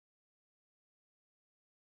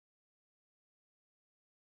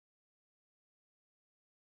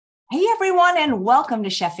Hey everyone, and welcome to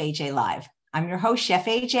Chef AJ Live. I'm your host, Chef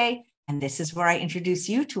AJ, and this is where I introduce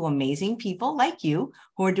you to amazing people like you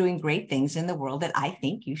who are doing great things in the world that I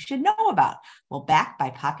think you should know about. Well, backed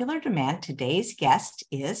by popular demand, today's guest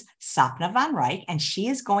is Sapna von Reich, and she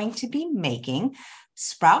is going to be making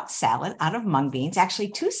sprout salad out of mung beans, actually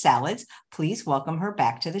two salads. Please welcome her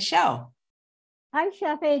back to the show. Hi,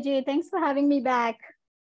 Chef AJ. Thanks for having me back.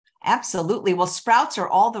 Absolutely. Well, sprouts are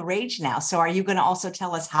all the rage now. So are you going to also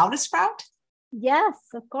tell us how to sprout? Yes,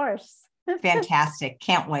 of course. Fantastic.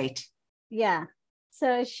 Can't wait. Yeah.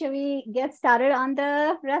 So should we get started on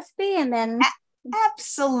the recipe and then?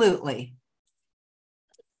 Absolutely.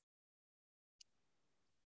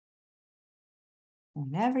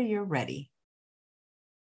 Whenever you're ready.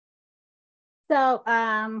 So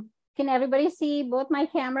can everybody see both my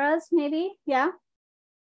cameras maybe? Yeah.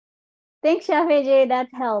 Thanks, Chef AJ. That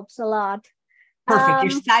helps a lot. Perfect.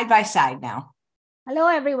 You're side by side now. Hello,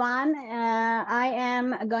 everyone. I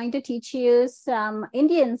am going to teach you some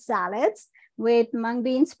Indian salads with mung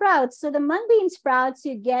bean sprouts. So the mung bean sprouts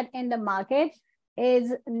you get in the market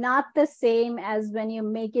is not the same as when you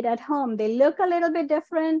make it at home. They look a little bit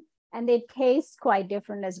different and they taste quite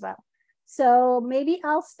different as well. So maybe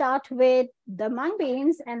I'll start with the mung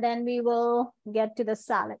beans and then we will get to the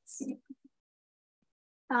salads.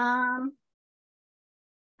 I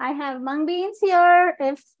have mung beans here.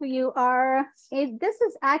 If you are, this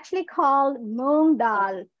is actually called Mung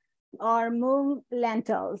dal or Mung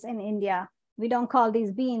lentils in India. We don't call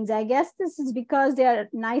these beans. I guess this is because they're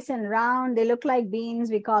nice and round. They look like beans.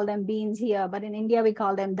 We call them beans here, but in India we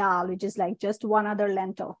call them dal, which is like just one other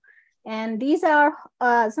lentil. And these are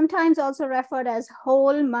sometimes also referred as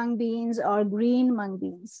whole mung beans or green mung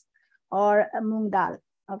beans or Mung dal,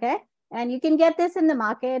 okay? And you can get this in the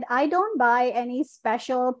market. I don't buy any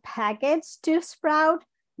special packets to sprout.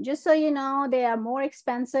 Just so you know, they are more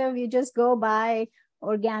expensive. You just go buy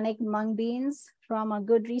organic mung beans from a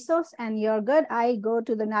good resource and you're good. I go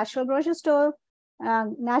to the natural grocery store,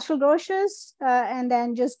 natural grocers, and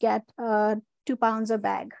then just get 2 pounds a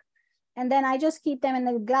bag. And then I just keep them in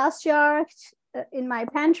the glass jar in my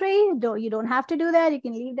pantry. You don't have to do that. You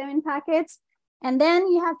can leave them in packets. And then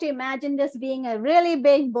you have to imagine this being a really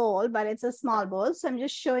big bowl, but it's a small bowl. So I'm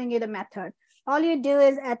just showing you the method. All you do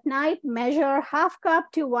is at night, measure 1/2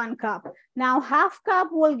 cup to 1 cup. Now 1/2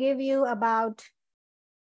 cup will give you about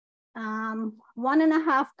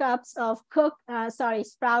 1.5 cups of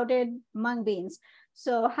sprouted mung beans.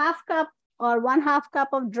 So 1/2 cup or 1/2 cup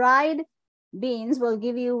of dried beans will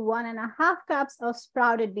give you 1.5 cups of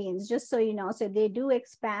sprouted beans, just so you know. So they do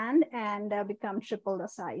expand and become triple the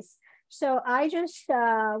size. So I just,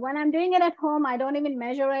 when I'm doing it at home, I don't even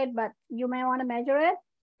measure it, but you may want to measure it.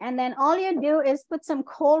 And then all you do is put some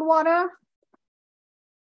cold water.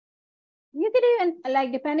 You could even,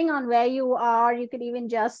 like, depending on where you are, you could even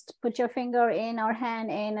just put your finger in or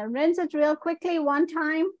hand in and rinse it real quickly one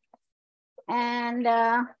time. And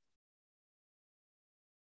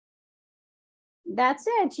that's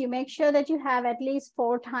it. You make sure that you have at least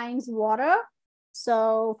 4 times water.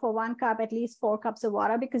 So for 1 cup, at least 4 cups of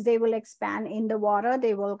water, because they will expand in the water.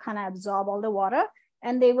 They will kind of absorb all the water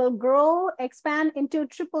and they will grow, expand into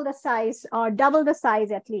triple the size or double the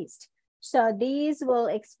size at least. So these will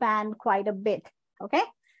expand quite a bit, okay?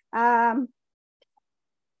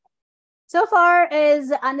 So far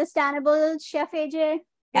is understandable, Chef AJ?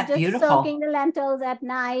 That's just beautiful. Soaking the lentils at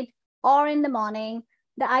night or in the morning.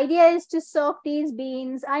 The idea is to soak these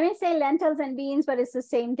beans. I may say lentils and beans, but it's the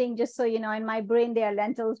same thing, just so you know. In my brain, they are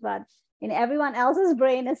lentils, but in everyone else's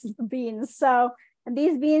brain, it's beans. So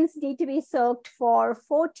these beans need to be soaked for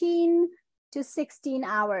 14 to 16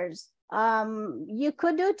 hours. You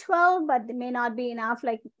could do 12, but it may not be enough.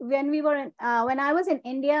 Like when we were in, when I was in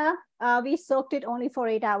India, we soaked it only for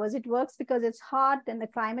 8 hours. It works because it's hot and the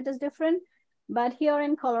climate is different. But here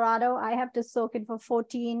in Colorado, I have to soak it for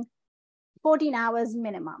 14 hours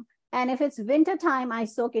minimum. And if it's winter time, I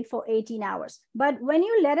soak it for 18 hours. But when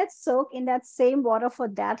you let it soak in that same water for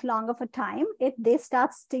that long of a time, they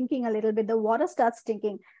start stinking a little bit. The water starts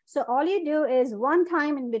stinking. So all you do is one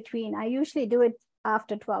time in between. I usually do it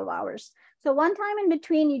after 12 hours. So one time in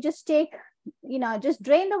between, you just take, just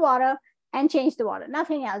drain the water and change the water.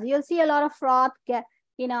 Nothing else. You'll see a lot of froth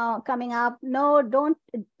coming up. No, don't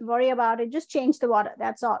worry about it. Just change the water.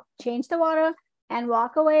 That's all. Change the water and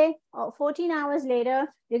walk away. 14 hours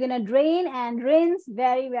later, you're going to drain and rinse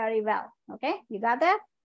very, very well. Okay, you got that?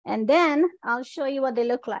 And then I'll show you what they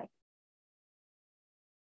look like.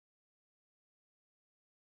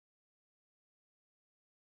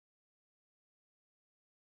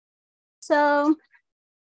 So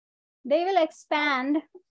they will expand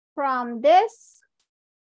from this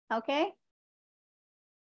okay?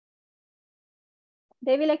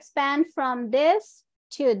 They will expand from this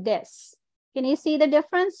to this. Can you see the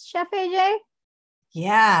difference, Chef AJ?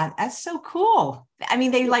 Yeah, that's so cool. I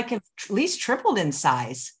mean, they like have at least tripled in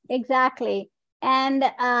size. Exactly. And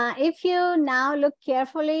if you now look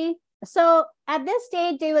carefully, so at this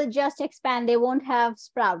stage, they will just expand. They won't have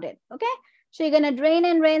sprouted, okay? So you're going to drain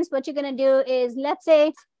and rinse. What you're going to do is, let's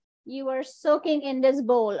say you were soaking in this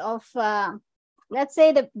bowl of, let's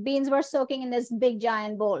say the beans were soaking in this big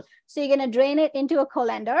giant bowl. So you're going to drain it into a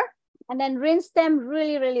colander and then rinse them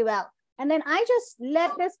really, really well. And then I just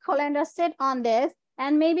let this colander sit on this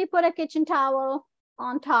and maybe put a kitchen towel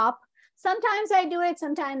on top. Sometimes I do it,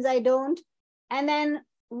 sometimes I don't. And then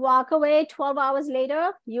walk away 12 hours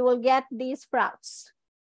later, you will get these sprouts.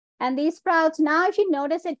 And these sprouts, now if you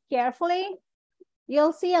notice it carefully,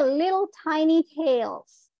 you'll see a little tiny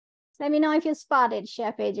tails. Let me know if you spot it,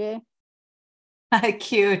 Chef AJ.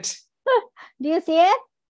 Cute. Do you see it?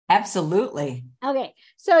 Absolutely. Okay,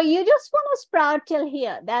 so you just want to sprout till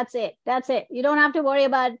here. That's it. That's it. You don't have to worry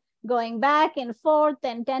about going back and forth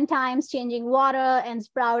and 10 times changing water and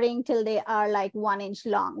sprouting till they are like 1 inch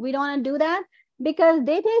long. We don't want to do that because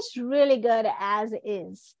they taste really good as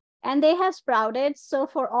is. And they have sprouted. So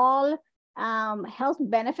for all health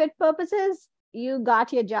benefit purposes, you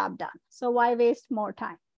got your job done. So why waste more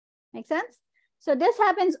time? Make sense? So this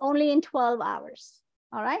happens only in 12 hours.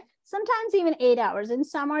 All right. Sometimes even 8 hours. In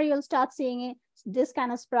summer, you'll start seeing it, this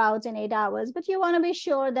kind of sprouts in 8 hours, but you want to be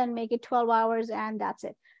sure, then make it 12 hours and that's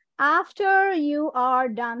it. After you are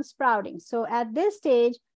done sprouting. So at this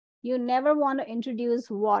stage, you never want to introduce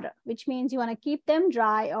water, which means you want to keep them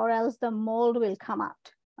dry or else the mold will come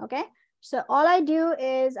out. Okay. So all I do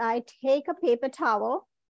is I take a paper towel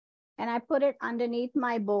and I put it underneath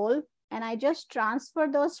my bowl and I just transfer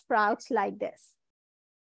those sprouts like this.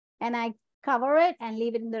 And I cover it and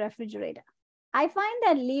leave it in the refrigerator. I find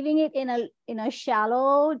that leaving it in a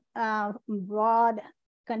shallow, broad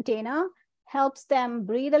container helps them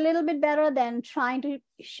breathe a little bit better than trying to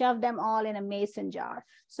shove them all in a mason jar.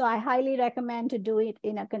 So I highly recommend to do it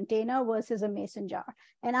in a container versus a mason jar.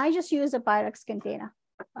 And I just use a Pyrex container,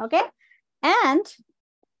 okay? And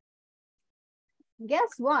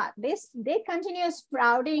guess what? They continue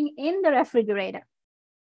sprouting in the refrigerator.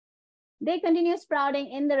 They continue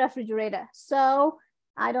sprouting in the refrigerator. So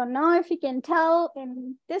I don't know if you can tell,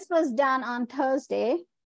 and this was done on Thursday,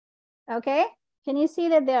 okay? Can you see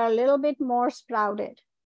that they're a little bit more sprouted?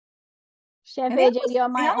 Chef AJ, you're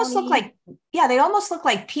my they almost look like, yeah, they almost look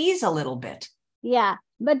like peas a little bit. Yeah,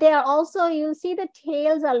 but they are also, you see the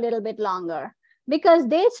tails are a little bit longer because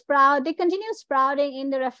they continue sprouting in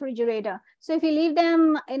the refrigerator. So if you leave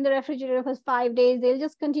them in the refrigerator for 5 days, they'll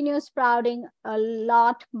just continue sprouting a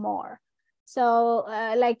lot more. So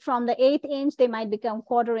like from the 1/8 inch, they might become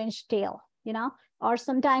 1/4 inch tail, you know, or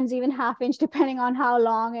sometimes even 1/2 inch, depending on how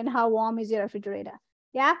long and how warm is your refrigerator.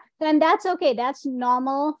 Yeah, then that's okay. That's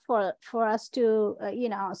normal for us to, you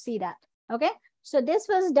know, see that. Okay, so this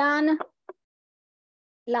was done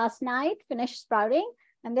last night, finished sprouting,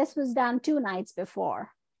 and this was done 2 nights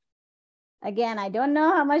before. Again, I don't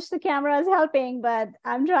know how much the camera is helping, but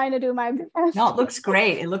I'm trying to do my best. No, it looks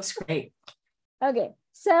great. It looks great. Okay,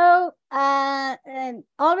 so and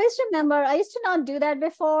always remember, I used to not do that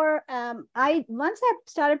before. Once I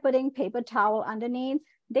started putting paper towel underneath,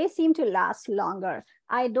 they seem to last longer.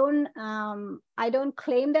 I don't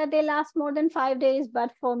claim that they last more than 5 days,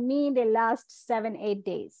 but for me, they last 7, 8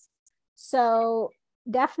 days. So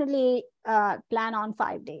definitely plan on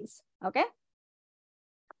 5 days, okay?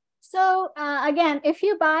 So again, if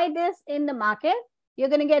you buy this in the market,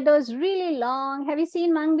 you're going to get those really long, have you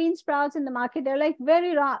seen mung bean sprouts in the market? They're like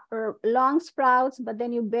very long sprouts, but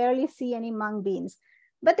then you barely see any mung beans.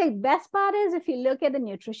 But the best part is if you look at the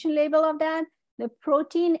nutrition label of that, the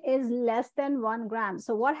protein is less than 1 gram.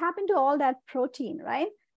 So what happened to all that protein, right?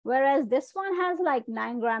 Whereas this one has like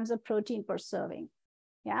 9 grams of protein per serving.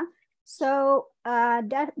 Yeah. So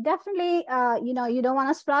definitely, you know, you don't want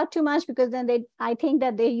to sprout too much because then I think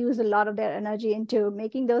that they use a lot of their energy into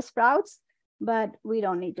making those sprouts, but we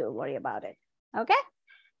don't need to worry about it. Okay.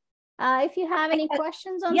 If you have any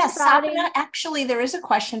questions on sprouting. Sapna, actually, there is a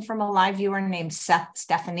question from a live viewer named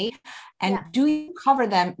Stephanie. And do you cover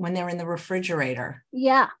them when they're in the refrigerator?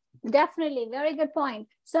 Yeah, definitely. Very good point.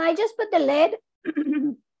 So I just put the lid.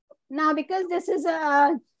 Now, because this is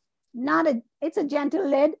it's a gentle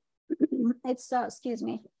lid. It's, excuse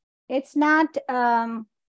me. It's not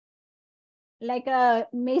like a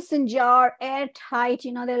mason jar, airtight,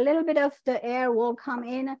 you know, a little bit of the air will come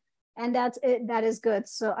in. And that's it. That is good.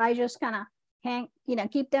 So I just kind of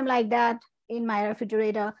keep them like that in my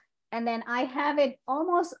refrigerator. And then I have it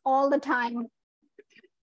almost all the time.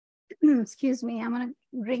 Excuse me, I'm gonna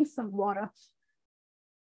drink some water.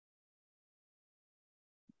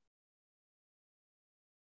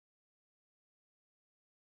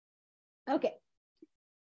 Okay.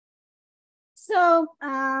 So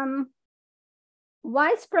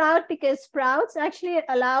why sprout? Because sprouts actually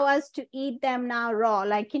allow us to eat them now raw.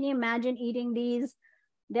 Like, can you imagine eating these?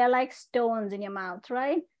 They're like stones in your mouth,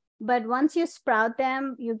 right? But once you sprout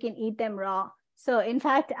them, you can eat them raw. So in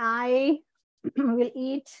fact, I will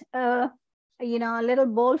eat a little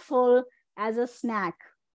bowl full as a snack.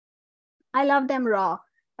 I love them raw.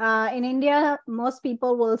 In India, most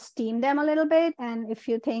people will steam them a little bit. And if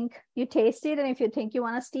you think you taste it, and if you think you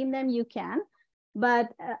want to steam them, you can.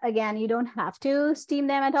 But again, you don't have to steam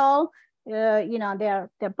them at all. They're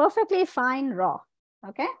perfectly fine raw.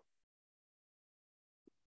 Okay.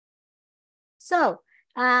 So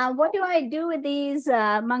what do I do with these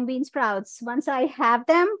mung bean sprouts? Once I have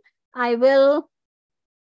them, I will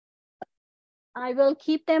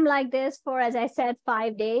keep them like this for, as I said,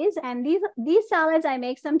 5 days. And these salads I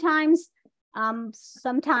make sometimes.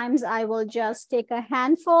 Sometimes I will just take a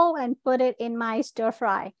handful and put it in my stir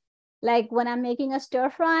fry. Like when I'm making a stir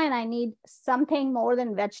fry and I need something more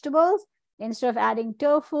than vegetables, instead of adding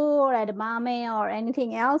tofu or edamame or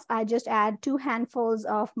anything else, I just add 2 handfuls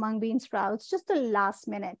of mung bean sprouts, just the last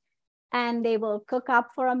minute. And they will cook up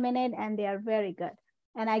for a minute and they are very good.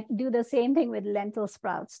 And I do the same thing with lentil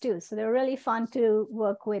sprouts too. So they're really fun to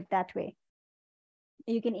work with that way.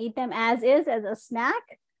 You can eat them as is, as a snack,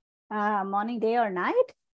 morning, day, or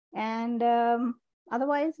night. And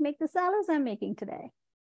otherwise, make the salads I'm making today.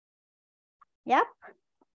 Yep.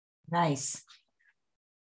 Nice.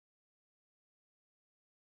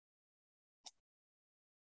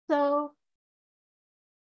 So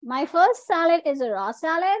my first salad is a raw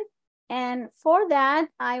salad. And for that,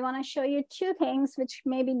 I want to show you 2 things which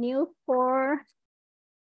may be new for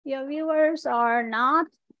your viewers or not.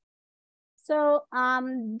 So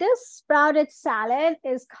this sprouted salad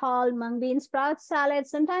is called mung bean sprout salad.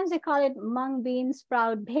 Sometimes they call it mung bean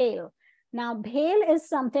sprout bhel. Now, bhel is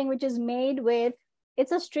something which is made with,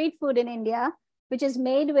 it's a street food in India, which is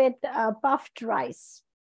made with puffed rice.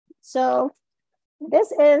 So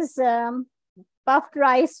this is puffed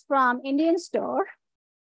rice from Indian store.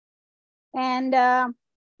 And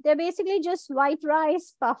they're basically just white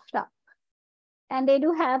rice puffed up. And they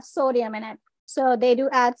do have sodium in it. So they do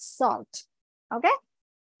add salt. Okay.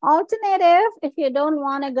 Alternative, if you don't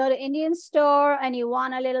want to go to Indian store and you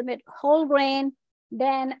want a little bit whole grain,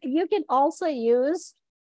 then you can also use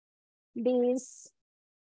these.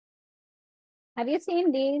 Have you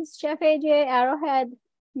seen these, Chef AJ, Arrowhead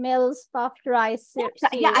Mills puffed rice?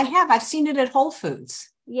 Yeah, I have. I've seen it at Whole Foods.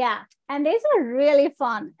 Yeah, and these are really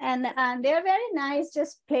fun, and they're very nice,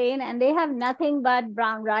 just plain, and they have nothing but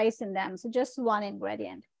brown rice in them, so just 1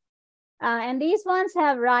 ingredient. And these ones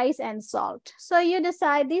have rice and salt. So you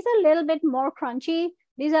decide, these are a little bit more crunchy.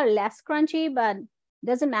 These are less crunchy, but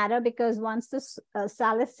doesn't matter because once the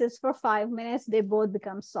salad sits for 5 minutes, they both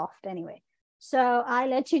become soft anyway. So I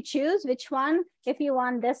let you choose which one. If you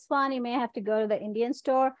want this one, you may have to go to the Indian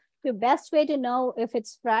store. The best way to know if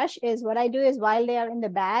it's fresh is what I do is while they are in the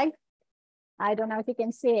bag, I don't know if you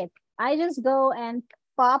can see it. I just go and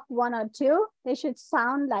pop 1 or 2. They should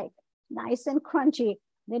sound like nice and crunchy.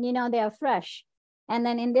 Then you know they are fresh. And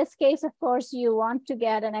then in this case, of course, you want to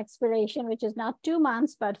get an expiration, which is not 2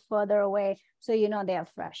 months, but further away. So you know they are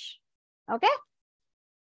fresh. Okay.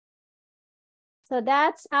 So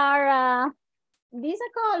that's our, these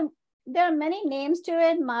are called, there are many names to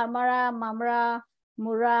it. Marmara, Mamra,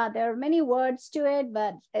 Mura. There are many words to it,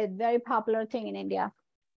 but a very popular thing in India.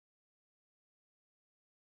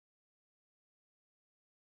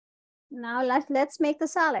 Now let's make the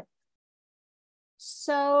salad.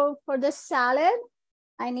 So for the salad,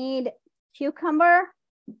 I need cucumber,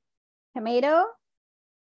 tomato,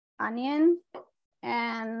 onion,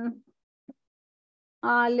 and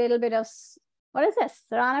a little bit of, what is this?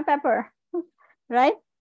 Serrano pepper, right?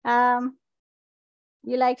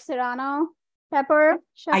 You like serrano pepper,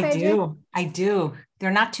 Chef AJ? I do.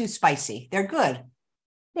 They're not too spicy. They're good.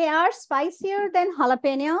 They are spicier than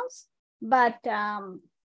jalapenos, but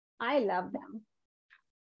I love them.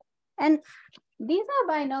 And these are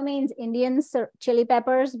by no means Indian chili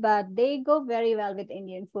peppers, but they go very well with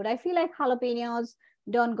Indian food. I feel like jalapenos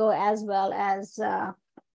don't go as well as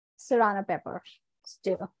serrano pepper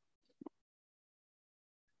stew.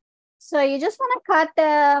 So you just want to cut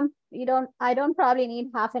the, I don't probably need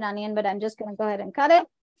half an onion, but I'm just going to go ahead and cut it.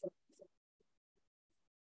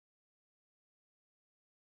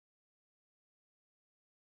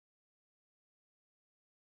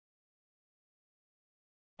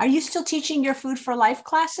 Are you still teaching your Food for Life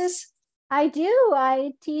classes? I do.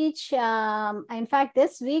 I teach, in fact,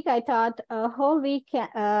 this week I taught a whole week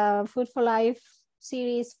Food for Life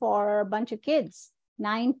series for a bunch of kids,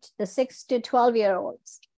 6 to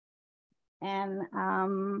 12-year-olds. And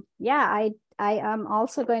yeah, I am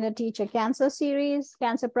also going to teach a cancer series,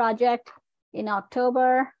 cancer project in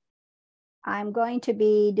October. I'm going to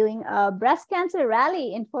be doing a breast cancer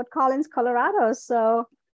rally in Fort Collins, Colorado. So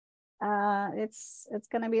it's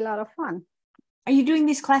going to be a lot of fun. Are you doing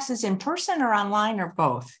these classes in person or online or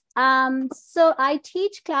both? So I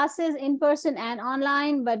teach classes in person and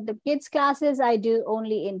online, but the kids classes I do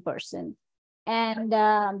only in person. And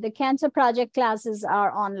the cancer project classes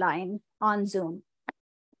are online on Zoom.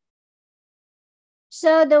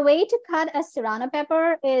 So the way to cut a serrano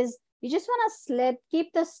pepper is you just want to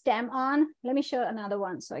keep the stem on. Let me show another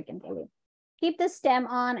one so I can tell you. Keep the stem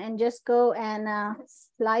on and just go and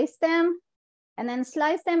slice them. And then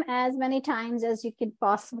slice them as many times as you could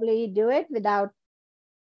possibly do it without,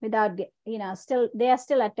 you know, they are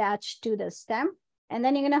still attached to the stem. And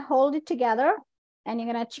then you're going to hold it together and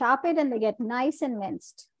you're going to chop it and they get nice and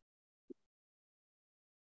minced.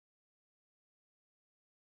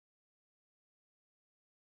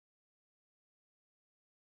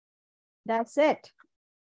 That's it.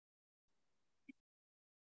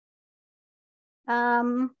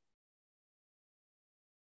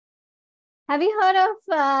 Have you heard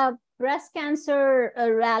of breast cancer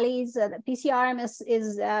rallies? The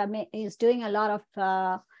PCRM is doing a lot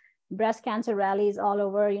of breast cancer rallies all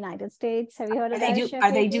over United States. Have you heard of that?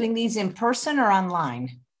 Are they doing these in person or online?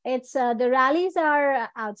 It's the rallies are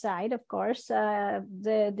outside, of course.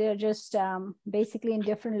 They're just basically in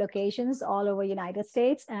different locations all over United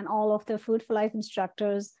States, and all of the Food for Life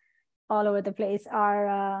instructors all over the place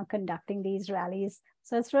are conducting these rallies.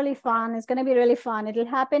 So it's really fun. It's going to be really fun. It'll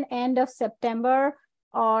happen end of September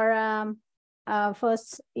or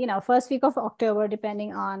first week of October,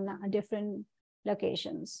 depending on different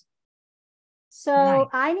locations. So nice.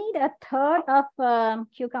 I need a third of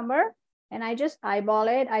cucumber, and I just eyeball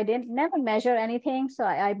it. I never measure anything, so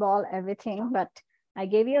I eyeball everything. But I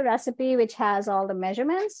gave you a recipe which has all the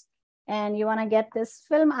measurements. And you want to get this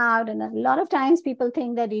film out. And a lot of times people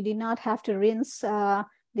think that you do not have to rinse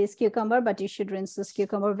this cucumber, but you should rinse this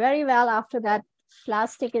cucumber very well after that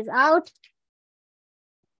plastic is out.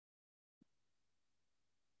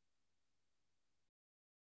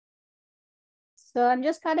 So I'm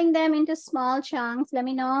just cutting them into small chunks. Let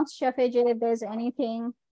me know, Chef AJ, if there's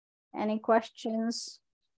anything, any questions.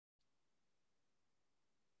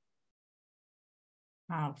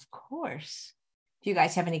 Of course. If you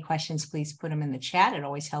guys have any questions, please put them in the chat. It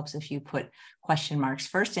always helps if you put question marks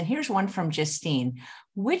first. And here's one from Justine.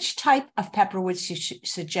 Which type of pepper would you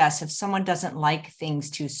suggest if someone doesn't like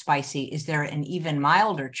things too spicy? Is there an even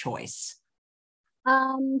milder choice?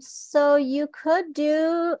 So you could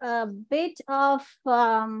do a bit of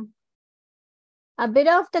the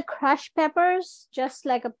crushed peppers, just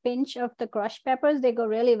like a pinch of the crushed peppers. They go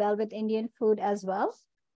really well with Indian food as well.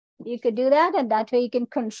 You could do that, and that way you can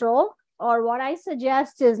control. Or what I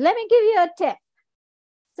suggest is, let me give you a tip.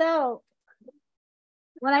 So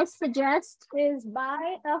what I suggest is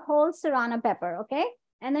buy a whole serrano pepper, okay?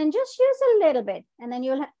 And then just use a little bit. And then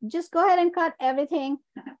you'll just go ahead and cut everything,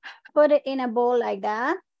 put it in a bowl like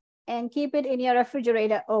that, and keep it in your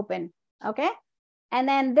refrigerator open, okay? And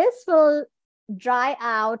then this will dry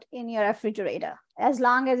out in your refrigerator as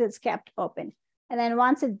long as it's kept open. And then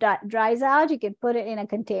once it dries out, you can put it in a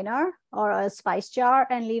container or a spice jar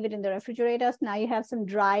and leave it in the refrigerator. So now you have some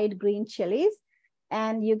dried green chilies,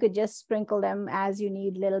 and you could just sprinkle them as you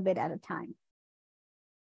need, a little bit at a time.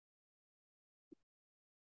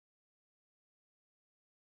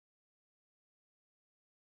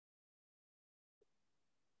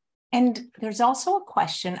 And there's also a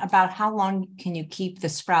question about how long can you keep the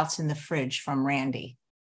sprouts in the fridge from Randy?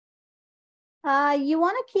 You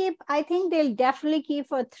want to keep, I think they'll definitely keep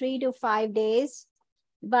for 3 to 5 days,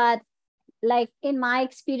 but like in my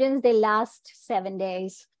experience, they last 7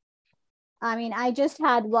 days. I mean, I just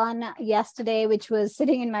had one yesterday, which was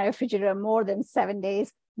sitting in my refrigerator more than 7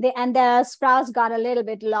 days. And the sprouts got a little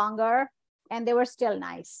bit longer and they were still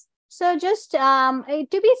nice. So just to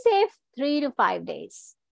be safe, 3 to 5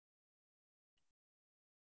 days.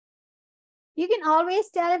 You can always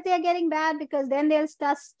tell if they're getting bad because then they'll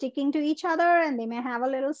start sticking to each other and they may have a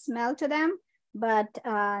little smell to them. But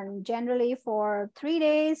generally for 3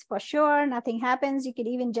 days, for sure, nothing happens. You could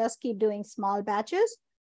even just keep doing small batches.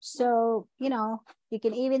 So, you know, you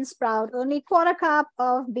can even sprout only 1/4 cup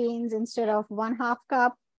of beans instead of 1/2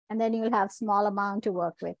 cup, and then you'll have small amount to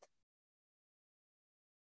work with.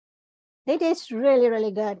 They taste really,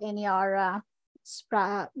 really good in your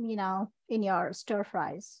in your stir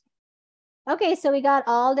fries. Okay, so we got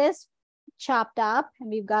all this chopped up and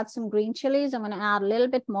we've got some green chilies. I'm going to add a little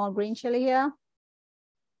bit more green chili here.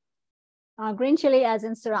 Green chili as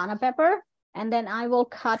in serrano pepper. And then I will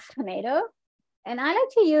cut tomato. And I like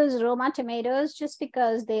to use Roma tomatoes just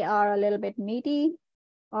because they are a little bit meaty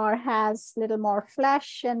or has a little more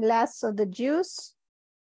flesh and less of the juice.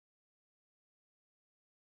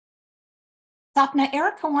 Sapna,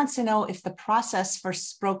 Erica wants to know if the process for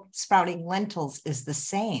sprouting lentils is the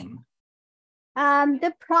same.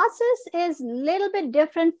 The process is a little bit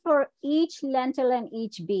different for each lentil and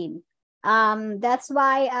each bean. That's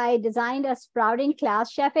why I designed a sprouting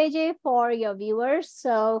class, Chef AJ, for your viewers.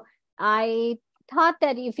 So I thought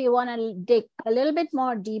that if you want to dig a little bit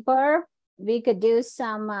more deeper, we could do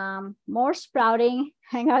some more sprouting,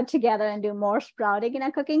 hang out together and do more sprouting in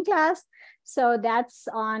a cooking class. So that's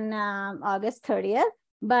on August 30th.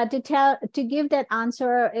 But to give that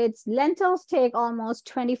answer, it's lentils take almost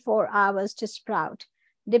 24 hours to sprout.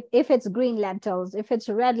 If it's green lentils, if it's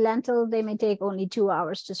red lentils, they may take only 2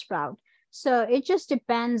 hours to sprout. So it just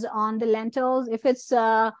depends on the lentils. If it's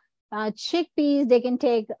chickpeas, they can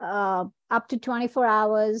take up to 24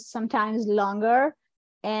 hours, sometimes longer.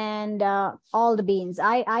 And all the beans,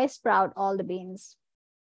 I sprout all the beans.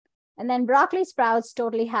 And then broccoli sprouts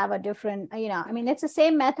totally have a different, I mean, it's the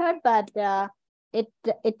same method, but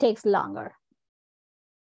it takes longer.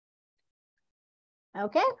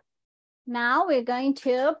 Okay, now we're going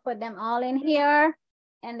to put them all in here.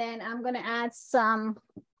 And then I'm going to add some.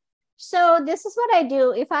 So this is what I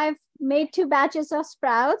do. If I've made 2 batches of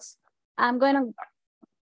sprouts, I'm going to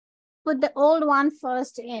put the old one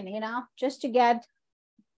first in, just to get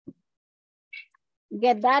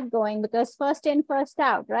that going, because first in, first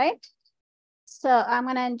out, right? So I'm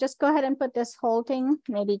going to just go ahead and put this whole thing,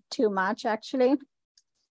 maybe too much actually.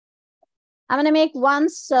 I'm going to make 1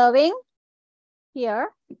 serving here.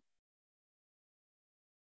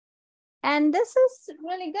 And this is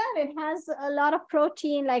really good. It has a lot of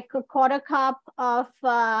protein, like a 1/4 cup of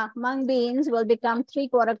mung beans will become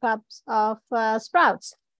 3/4 cups of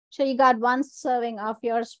sprouts. So you got 1 serving of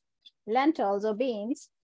your lentils or beans.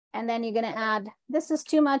 And then you're going to add, this is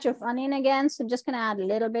too much of onion again. So I'm just going to add a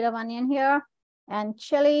little bit of onion here and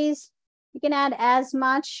chilies. You can add as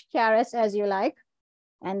much carrots as you like.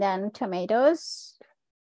 And then tomatoes.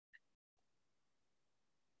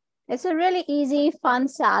 It's a really easy, fun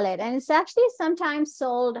salad. And it's actually sometimes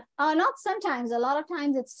sold, not sometimes, a lot of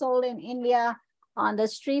times it's sold in India, on the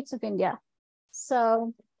streets of India.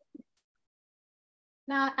 So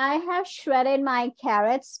now I have shredded my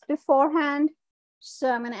carrots beforehand. So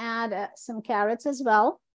I'm going to add some carrots as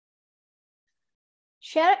well.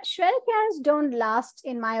 Shredded carrots don't last,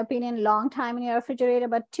 in my opinion, long time in your refrigerator,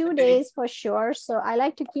 but 2 days for sure. So I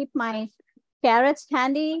like to keep my carrots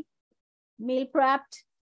handy, meal prepped.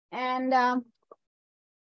 And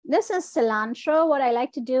this is cilantro. What I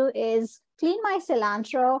like to do is clean my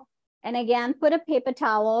cilantro and again, put a paper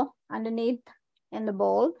towel underneath in the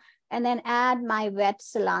bowl and then add my wet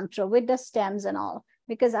cilantro with the stems and all,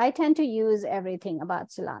 because I tend to use everything about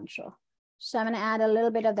cilantro. So I'm going to add a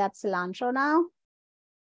little bit of that cilantro now.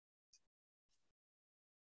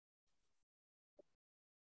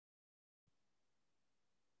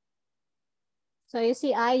 So you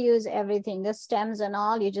see, I use everything, the stems and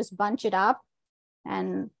all. You just bunch it up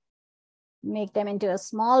and make them into a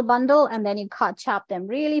small bundle, and then you chop them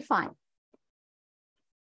really fine.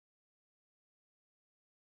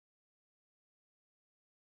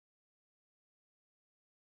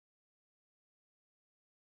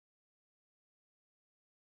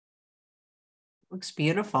 Looks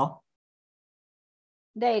beautiful.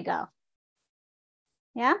 There you go.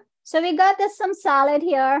 Yeah. So we got this some salad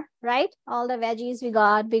here, right? All the veggies we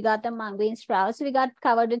got the mung bean sprouts. We got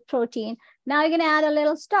covered with protein. Now you're going to add a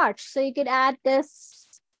little starch. So you could add this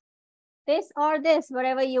or this,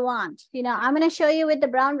 whatever you want. I'm going to show you with the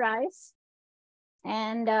brown rice.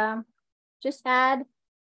 And just add,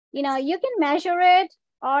 you can measure it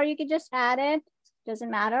or you could just add it.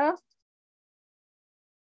 Doesn't matter.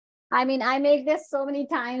 I mean, I make this so many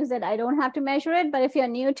times that I don't have to measure it, but if you're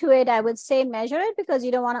new to it, I would say measure it because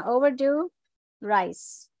you don't want to overdo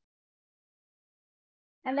rice.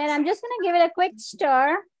 And then I'm just going to give it a quick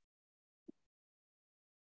stir.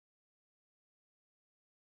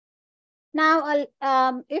 Now,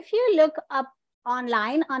 if you look up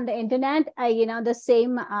online on the internet, the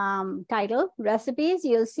same title, recipes,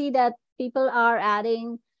 you'll see that people are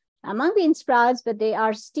adding mung bean sprouts, but they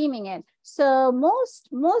are steaming it. So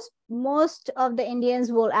most of the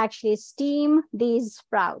Indians will actually steam these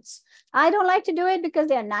sprouts. I don't like to do it because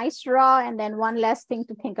they're nice raw and then one less thing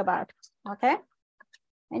to think about. Okay.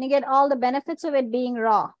 And you get all the benefits of it being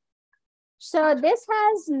raw. So this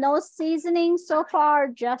has no seasoning so far,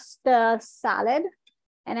 just the salad.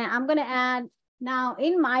 And I'm going to add, now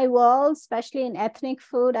in my world, especially in ethnic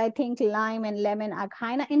food, I think lime and lemon are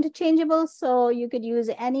kind of interchangeable. So you could use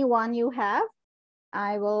any one you have.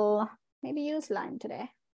 I will maybe use lime today.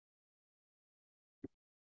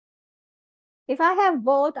 If I have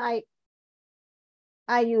both, I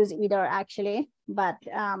use either actually, but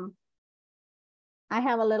I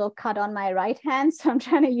have a little cut on my right hand, so I'm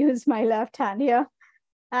trying to use my left hand here.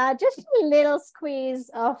 Just a little squeeze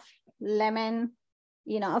of lemon.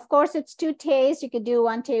 You know, of course, it's to taste. You could do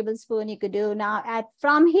 1 tablespoon. You could do now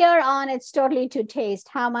from here on, it's totally to taste.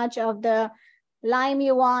 How much of the lime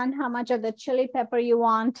you want, how much of the chili pepper you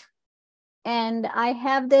want. And I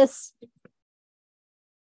have a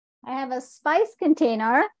spice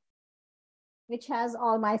container, which has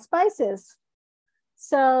all my spices.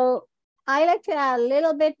 So I like to add a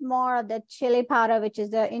little bit more of the chili powder, which is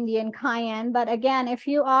the Indian cayenne. But again, if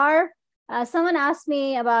you are, someone asked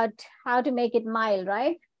me about how to make it mild,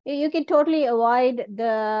 right? You can totally avoid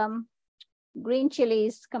the green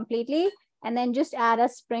chilies completely and then just add a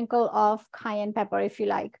sprinkle of cayenne pepper if you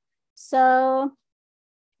like. So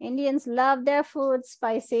Indians love their food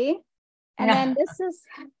spicy. And then this is,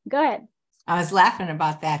 go ahead. I was laughing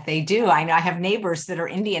about that. They do. I know I have neighbors that are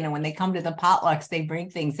Indian, and when they come to the potlucks, they bring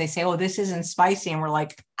things. They say, oh, this isn't spicy. And we're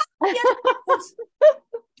like,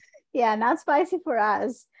 yeah, not spicy for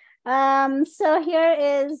us. So here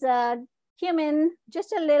is cumin,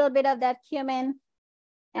 just a little bit of that cumin.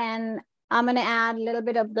 And I'm going to add a little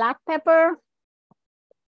bit of black pepper.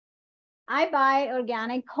 I buy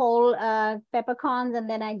organic whole peppercorns, and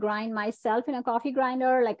then I grind myself in a coffee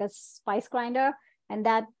grinder, like a spice grinder. And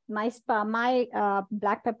that my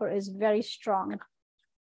black pepper is very strong.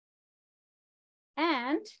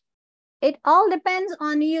 And it all depends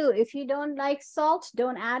on you. If you don't like salt,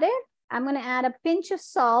 don't add it. I'm going to add a pinch of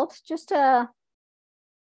salt, just a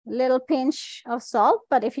little pinch of salt.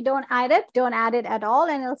 But if you don't add it at all,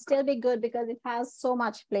 and it'll still be good because it has so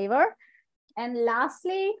much flavor. And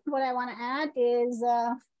lastly, what I want to add is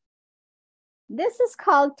this is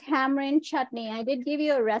called tamarind chutney. I did give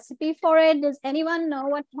you a recipe for it. Does anyone know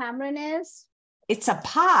what tamarind is? It's a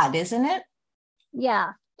pod, isn't it?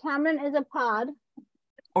 Yeah, tamarind is a pod.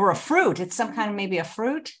 Or a fruit. It's some kind of maybe a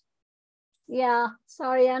fruit. Yeah,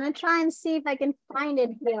 sorry. I'm going to try and see if I can find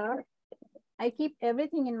it here. I keep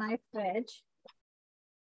everything in my fridge.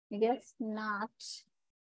 I guess not.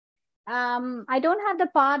 I don't have the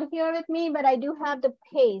pod here with me, but I do have the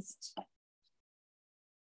paste.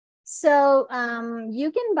 So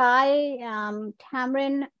you can buy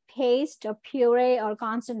tamarind paste or puree or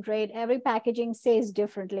concentrate. Every packaging says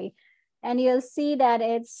differently. And you'll see that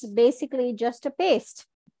it's basically just a paste.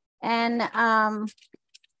 And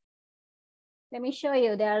let me show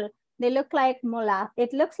you. They look like molasses.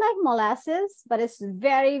 It looks like molasses, but it's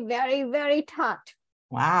very, very, very taut.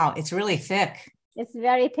 Wow, it's really thick. It's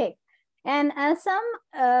very thick. And some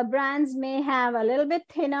brands may have a little bit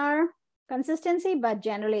thinner consistency, but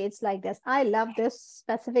generally it's like this. I love this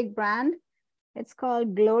specific brand. It's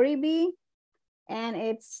called Glory Bee. And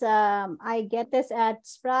it's, I get this at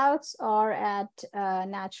Sprouts or at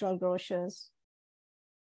Natural Grocers.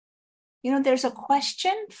 You know, there's a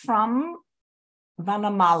question from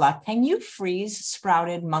Vanamala. Can you freeze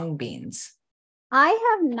sprouted mung beans? I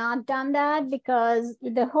have not done that because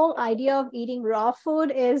the whole idea of eating raw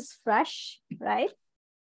food is fresh, right?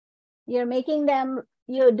 You're doing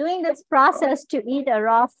this process to eat a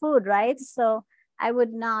raw food, right? So I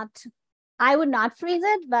would not freeze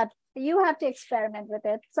it, but you have to experiment with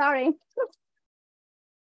it. Sorry.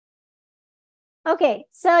 Okay,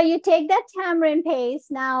 so you take that tamarind paste.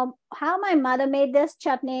 Now, how my mother made this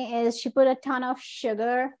chutney is she put a ton of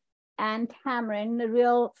sugar and tamarind, the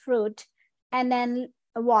real fruit, and then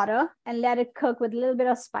water, and let it cook with a little bit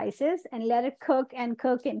of spices, and let it cook and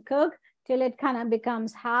cook and cook till it kind of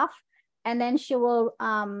becomes half. And then she will,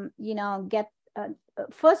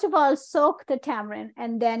 first of all, soak the tamarind,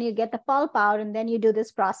 and then you get the pulp out, and then you do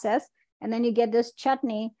this process, and then you get this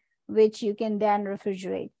chutney, which you can then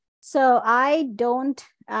refrigerate. So I don't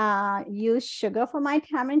use sugar for my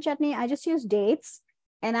tamarind chutney. I just use dates,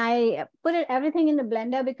 and I put everything in the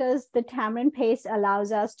blender because the tamarind paste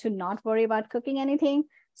allows us to not worry about cooking anything.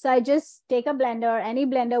 So I just take a blender, any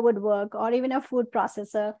blender would work, or even a food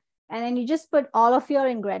processor. And then you just put all of your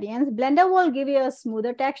ingredients. Blender will give you a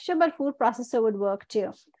smoother texture, but food processor would work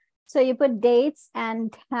too. So you put dates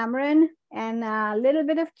and tamarind and a little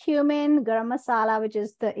bit of cumin, garam masala, which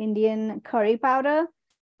is the Indian curry powder,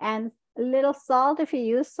 and a little salt if you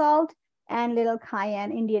use salt, and little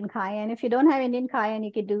cayenne, Indian cayenne. If you don't have Indian cayenne,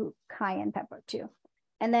 you could do cayenne pepper too.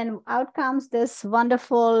 And then out comes this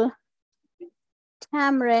wonderful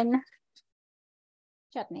tamarind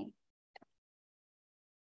chutney.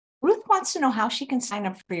 Ruth wants to know how she can sign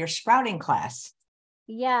up for your sprouting class.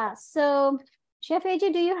 Yeah, so Chef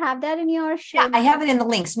AJ, do you have that in your show? Yeah, I have it in the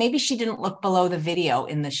links. Maybe she didn't look below the video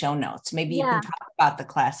in the show notes. Maybe you can talk about the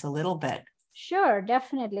class a little bit. Sure,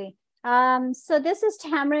 definitely. So this is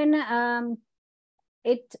tamarind.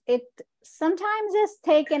 It sometimes is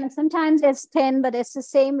thick and sometimes it's thin, but it's the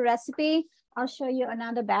same recipe. I'll show you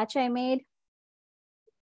another batch I made.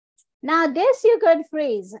 Now this you could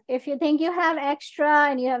freeze if you think you have extra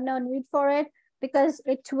and you have no need for it, because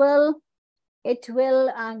it will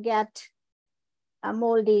get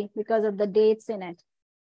moldy because of the dates in it.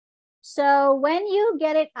 So when you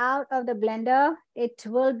get it out of the blender, it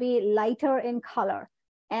will be lighter in color.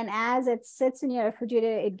 And as it sits in your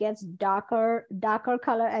refrigerator, it gets darker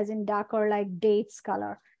color, as in darker like dates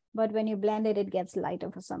color. But when you blend it, it gets lighter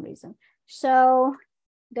for some reason. So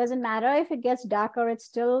doesn't matter if it gets darker, it's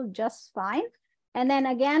still just fine. And then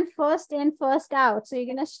again, first in, first out. So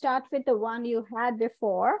you're gonna start with the one you had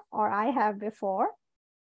before, or I have before.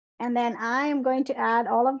 And then I am going to add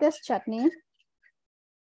all of this chutney.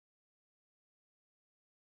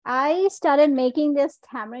 I started making this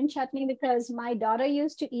tamarind chutney because my daughter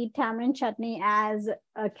used to eat tamarind chutney as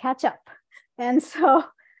a ketchup. And so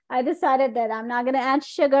I decided that I'm not going to add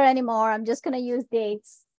sugar anymore. I'm just going to use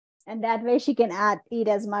dates. And that way she can eat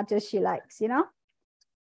as much as she likes, you know?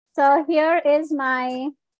 So here is my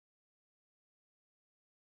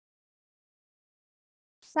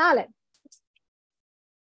salad.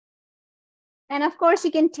 And of course,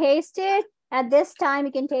 you can taste it. At this time,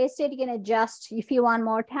 you can taste it. You can adjust. If you want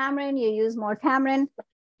more tamarind, you use more tamarind.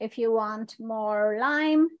 If you want more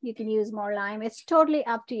lime, you can use more lime. It's totally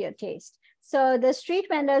up to your taste. So the street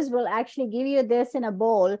vendors will actually give you this in a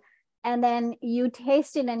bowl, and then you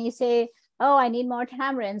taste it and you say, oh, I need more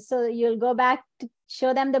tamarind. So you'll go back to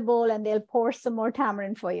show them the bowl and they'll pour some more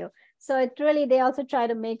tamarind for you. So it really, they also try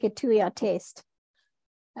to make it to your taste.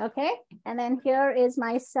 Okay, and then here is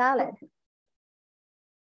my salad.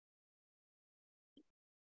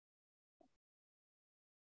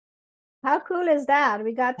 How cool is that?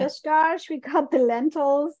 We got the starch, we got the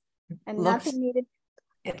lentils, and nothing needed.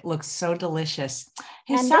 It looks so delicious.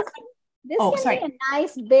 Hey, and this can be a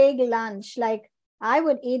nice big lunch. Like I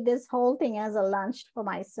would eat this whole thing as a lunch for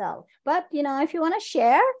myself. But you know, if you want to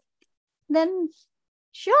share, then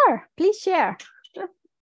sure, please share.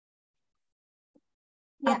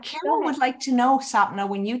 Carol would like to know, Sapna,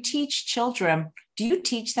 when you teach children, do you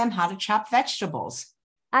teach them how to chop vegetables?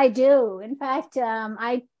 I do. In fact,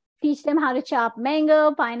 I teach them how to chop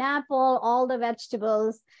mango, pineapple, all the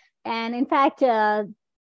vegetables. And in fact,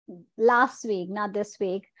 last week, not this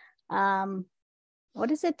week,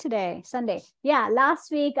 what is it today? Sunday. Yeah,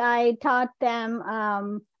 last week I taught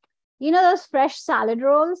them, you know, those fresh salad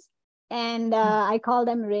rolls, and I call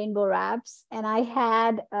them rainbow wraps. And I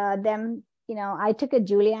had them, you know, I took a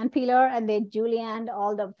julienne peeler and they julienned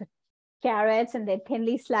all the carrots, and they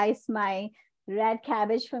thinly sliced my red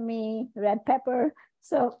cabbage for me, red pepper.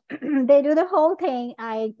 So they do the whole thing.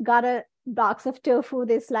 I got a box of tofu.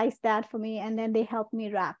 They sliced that for me, and then they helped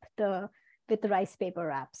me wrap with the rice paper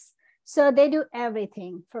wraps. So they do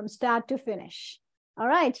everything from start to finish. All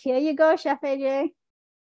right, here you go, Chef AJ.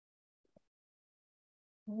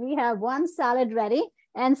 We have one salad ready.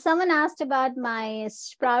 And someone asked about my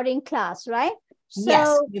sprouting class, right? So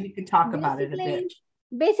yes, maybe we could talk about it a bit.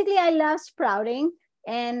 Basically, I love sprouting.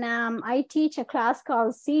 And I teach a class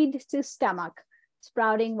called Seed to Stomach,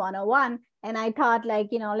 Sprouting 101. And I thought, like,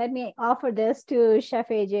 you know, let me offer this to Chef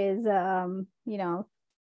AJ's, you know,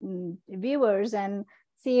 viewers and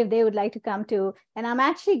see if they would like to come to. And I'm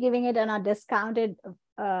actually giving it on a discounted,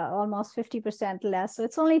 almost 50% less. So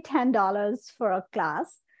it's only $10 for a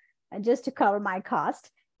class, just to cover my cost.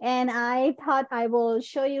 And I thought I will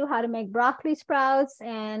show you how to make broccoli sprouts,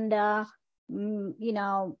 and you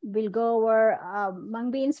know, we'll go over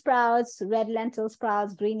mung bean sprouts, red lentil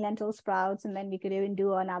sprouts, green lentil sprouts, and then we could even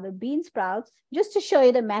do another bean sprouts just to show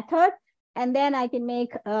you the method. And then I can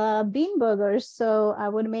make bean burgers. So I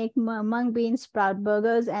would make mung bean sprout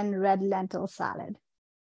burgers and red lentil salad.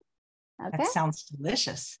 Okay. That sounds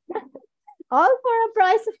delicious. All for a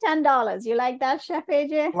price of $10. You like that, Chef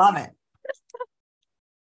AJ? Love it.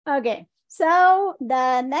 Okay. So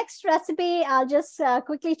the next recipe, I'll just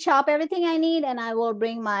quickly chop everything I need, and I will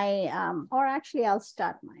bring my, or actually I'll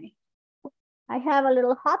start my I have a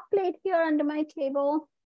little hot plate here under my table.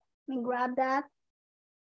 Let me grab that.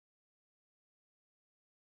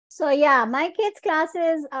 So yeah, my kids'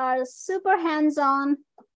 classes are super hands-on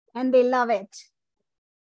and they love it.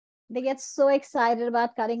 They get so excited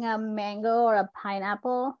about cutting a mango or a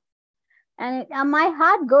pineapple. And my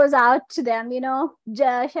heart goes out to them, you know,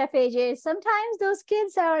 Chef AJ. Sometimes those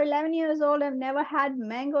kids are 11 years old and never had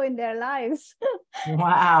mango in their lives.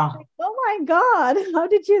 Wow. Like, oh my God, how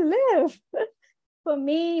did you live? For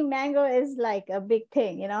me, mango is like a big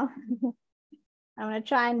thing, you know. I'm going to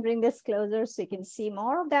try and bring this closer so you can see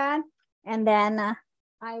more of that. And then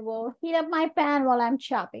I will heat up my pan while I'm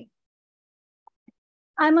chopping.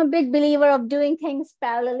 I'm a big believer of doing things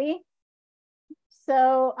parallelly.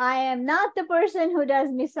 So I am not the person who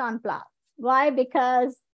does mise en place. Why?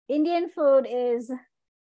 Because Indian food is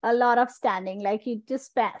a lot of standing, like you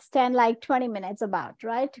just stand like 20 minutes about,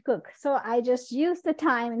 right, to cook. So I just use the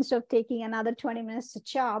time instead of taking another 20 minutes to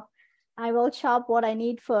chop. I will chop what I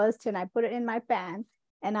need first and I put it in my pan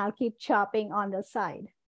and I'll keep chopping on the side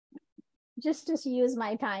just to use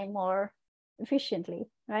my time more efficiently,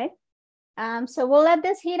 right? So we'll let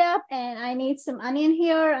this heat up and I need some onion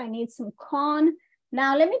here. I need some corn.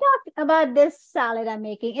 Now let me talk about this salad I'm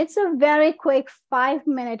making. It's a very quick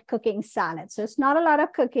 5-minute cooking salad. So it's not a lot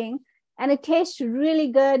of cooking and it tastes really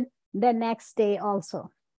good the next day also.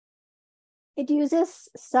 It uses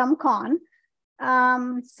some corn,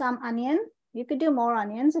 some onion. You could do more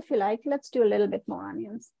onions if you like. Let's do a little bit more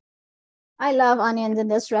onions. I love onions in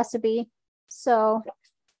this recipe. So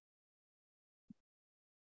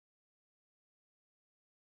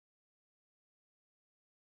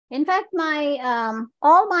in fact,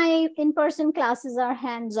 all my in-person classes are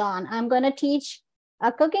hands-on. I'm going to teach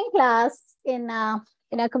a cooking class in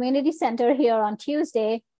a community center here on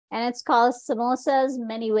Tuesday, and it's called Samosas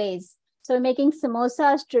Many Ways. So we're making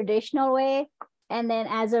samosas traditional way, and then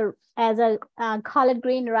as a collard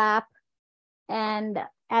green wrap, and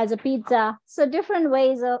as a pizza. So different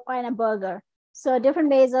ways of, and a burger. So different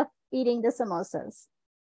ways of eating the samosas.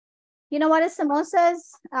 You know what is samosas?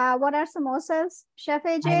 What are samosas, Chef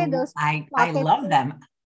AJ? Those I love them.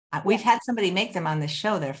 We've Yeah. had somebody make them on the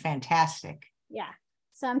show. They're fantastic. Yeah.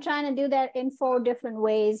 So I'm trying to do that in 4 different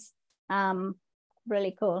ways.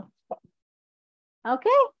 Really cool.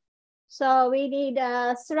 Okay. So we need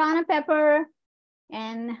serrano pepper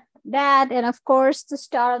and that. And of course, the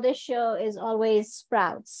star of the show is always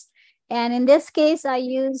sprouts. And in this case, I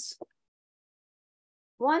use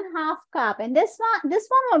 1/2 cup. And this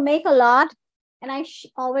one will make a lot. And I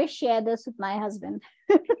always share this with my husband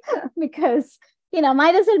because, you know,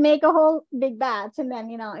 might as well make a whole big batch. And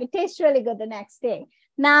then, you know, it tastes really good the next day.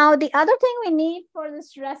 Now, the other thing we need for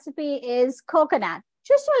this recipe is coconut,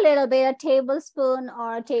 just a little bit, a tablespoon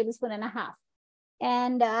or a tablespoon and a half.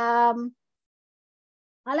 And I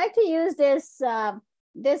like to use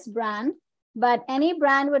this brand, but any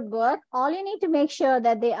brand would work. All you need to make sure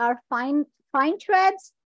that they are fine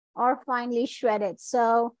shreds or finely shredded.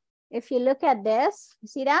 So if you look at this, you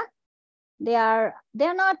see that? They're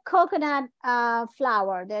not coconut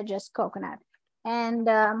flour, they're just coconut. And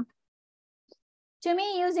to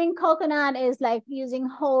me, using coconut is like using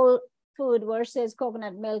whole food versus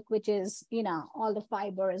coconut milk, which is, you know, all the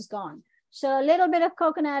fiber is gone. So a little bit of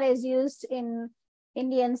coconut is used in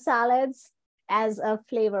Indian salads as a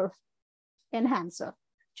flavor enhancer,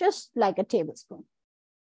 just like a tablespoon.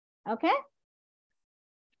 Okay.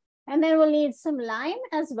 And then we'll need some lime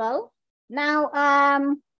as well. Now, a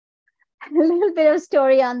little bit of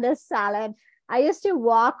story on this salad. I used to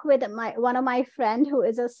walk with one of my friend who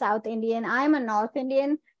is a South Indian. I'm a North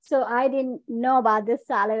Indian, so I didn't know about this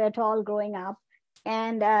salad at all growing up.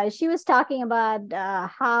 And she was talking about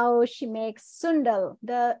how she makes sundal.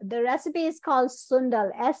 The recipe is called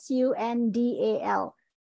sundal, Sundal.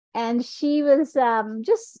 And she was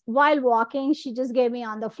just while walking, she just gave me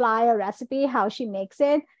on the fly a recipe, how she makes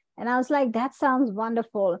it. And I was like, that sounds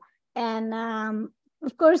wonderful. And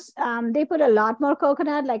of course, they put a lot more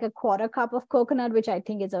coconut, like a 1/4 cup of coconut, which I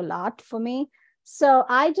think is a lot for me. So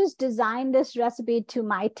I just designed this recipe to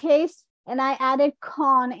my taste and I added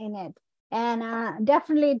corn in it. And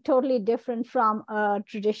definitely totally different from a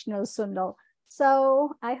traditional sundal.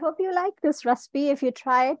 So I hope you like this recipe. If you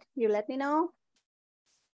try it, you let me know.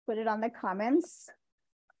 Put it on the comments.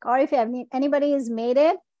 Or if you have anybody has made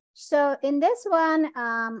it. So in this one,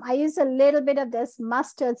 I use a little bit of this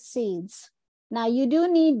mustard seeds. Now you do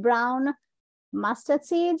need brown mustard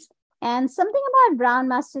seeds. And something about brown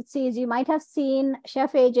mustard seeds, you might have seen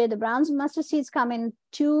Chef AJ, the brown mustard seeds come in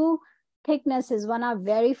 2 thicknesses. One are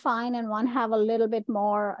very fine and one have a little bit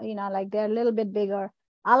more, you know, like they're a little bit bigger.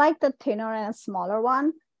 I like the thinner and a smaller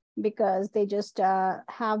one. because they just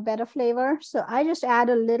have better flavor. So I just add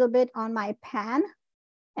a little bit on my pan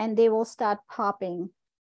and they will start popping.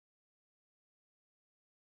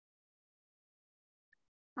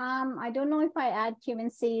 I don't know if I add cumin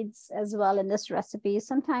seeds as well in this recipe.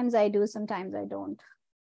 Sometimes I do, sometimes I don't.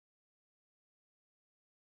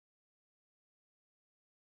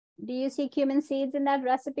 Do you see cumin seeds in that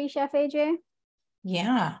recipe, Chef AJ?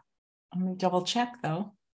 Yeah, let me double check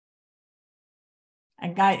though.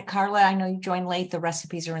 And Carla, I know you joined late. The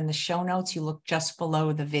recipes are in the show notes. You look just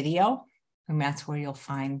below the video, and that's where you'll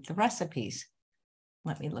find the recipes.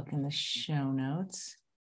 Let me look in the show notes.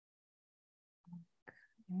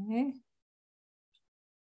 Okay.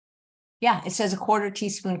 Yeah, it says 1/4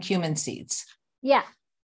 teaspoon cumin seeds. Yeah,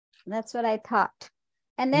 that's what I thought.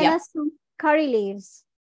 And then some curry leaves.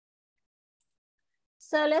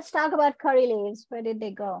 So let's talk about curry leaves. Where did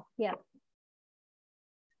they go? Yeah.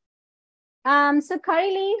 So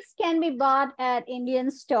curry leaves can be bought at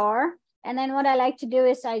Indian store. And then what I like to do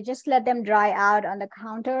is I just let them dry out on the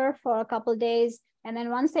counter for a couple of days. And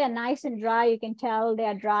then once they are nice and dry, you can tell they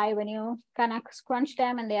are dry when you kind of scrunch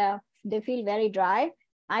them and they feel very dry.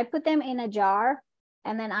 I put them in a jar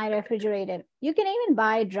and then I refrigerate it. You can even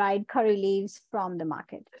buy dried curry leaves from the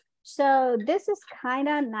market. So this is kind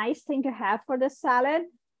of nice thing to have for the salad,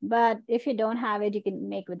 but if you don't have it, you can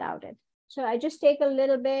make without it. So I just take a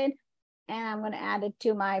little bit and I'm going to add it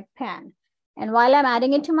to my pan. And while I'm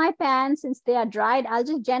adding it to my pan, since they are dried, I'll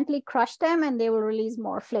just gently crush them and they will release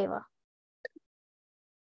more flavor.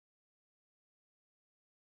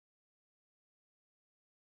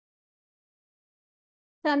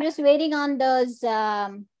 So I'm just waiting on those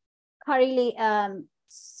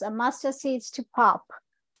mustard seeds to pop.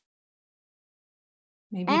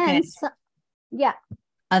 Maybe you can. Yeah.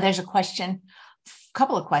 There's a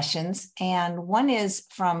couple of questions. And one is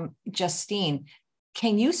from Justine.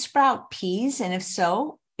 Can you sprout peas? And if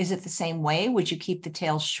so, is it the same way? Would you keep the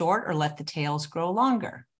tails short or let the tails grow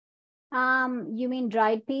longer? You mean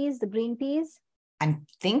dried peas, the green peas? I'm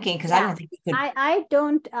thinking, because I don't think you could.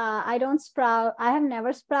 I don't sprout. I have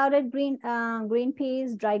never sprouted green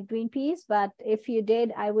peas, dried green peas. But if you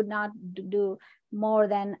did, I would not do more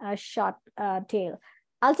than a short tail.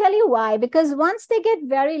 I'll tell you why. Because once they get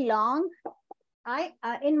very long,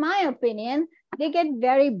 in my opinion, they get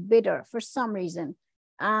very bitter for some reason.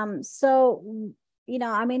 So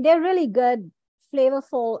I mean, they're really good,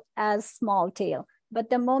 flavorful as small tail.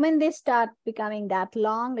 But the moment they start becoming that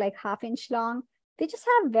long, like 1/2 inch long, they just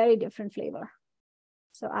have very different flavor.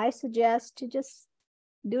 So I suggest to just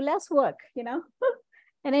do less work,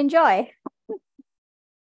 and enjoy.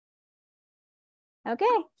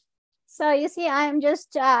 Okay. So you see, I'm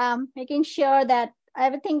just making sure that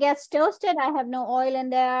everything gets toasted. I have no oil in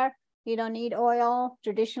there. You don't need oil.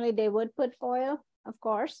 Traditionally, they would put oil, of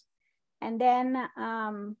course. And then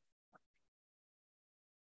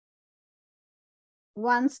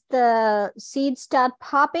once the seeds start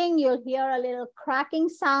popping, you'll hear a little cracking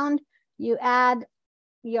sound. You add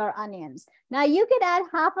your onions. Now you could add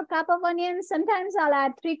 1/2 cup of onions. Sometimes I'll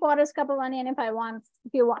add 3/4 cup of onion if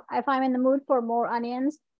I'm in the mood for more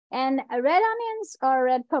onions. And red onions or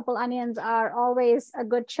red purple onions are always a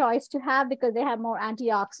good choice to have because they have more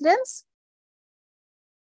antioxidants.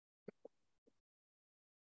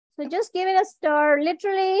 So just give it a stir.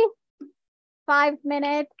 Literally 5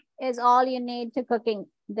 minutes is all you need to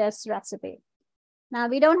cooking this recipe. Now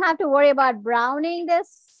we don't have to worry about browning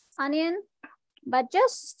this onion, but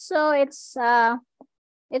just so it's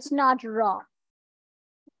not raw.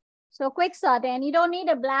 So quick saute, and you don't need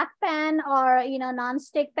a black pan or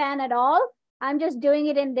non-stick pan at all. I'm just doing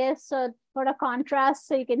it in this so for the contrast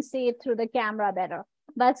so you can see it through the camera better.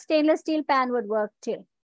 But stainless steel pan would work too.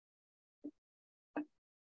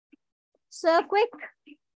 So quick.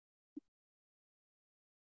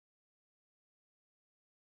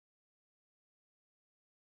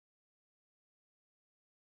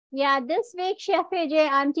 Yeah, this week, Chef AJ,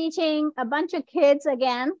 I'm teaching a bunch of kids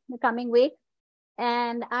again the coming week.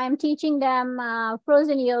 And I'm teaching them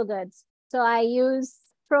frozen yogurts. So I use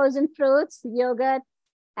frozen fruits, yogurt,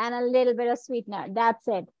 and a little bit of sweetener. That's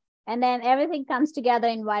it. And then everything comes together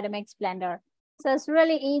in Vitamix blender. So it's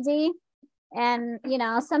really easy. And,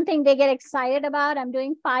 something they get excited about. I'm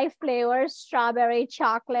doing 5 flavors: strawberry,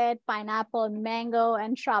 chocolate, pineapple, mango,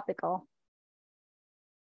 and tropical.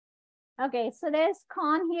 Okay, so there's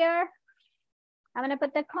corn here. I'm going to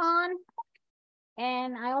put the corn.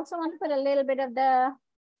 And I also want to put a little bit of the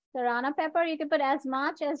serrano pepper. You can put as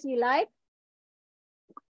much as you like.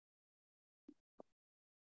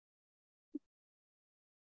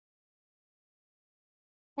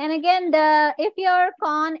 And again, if your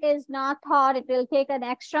corn is not thawed, it will take an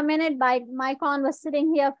extra minute. My corn was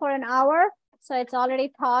sitting here for an hour, so it's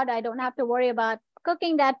already thawed. I don't have to worry about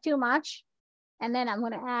cooking that too much. And then I'm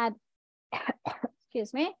going to add,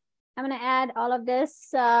 excuse me, I'm going to add all of this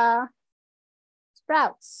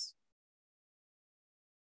sprouts.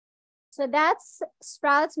 So that's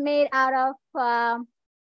sprouts made out of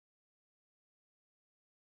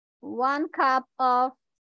 1 cup of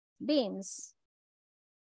beans.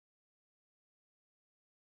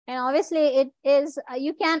 And obviously it is,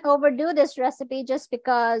 you can't overdo this recipe just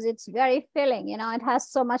because it's very filling, you know, it has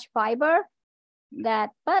so much fiber that,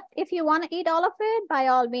 but if you want to eat all of it, by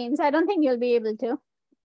all means, I don't think you'll be able to.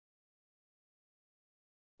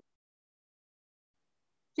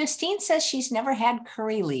 Justine says she's never had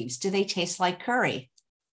curry leaves. Do they taste like curry?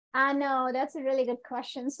 No, that's a really good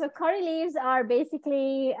question. So curry leaves are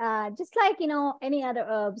basically just like, you know, any other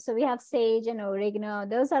herbs. So we have sage and oregano.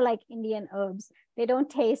 Those are like Indian herbs. They don't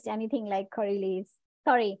taste anything like curry leaves,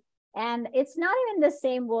 curry. And it's not even the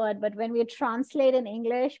same word, but when we translate in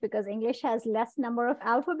English, because English has less number of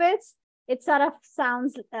alphabets, it sort of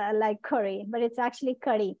sounds like curry, but it's actually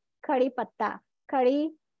curry patta,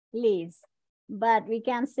 curry leaves. But we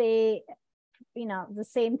can say, you know, the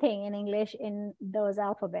same thing in English in those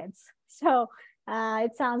alphabets. So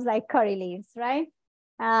it sounds like curry leaves, right?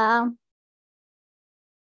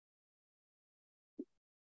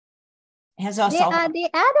 Has also they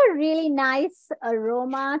add a really nice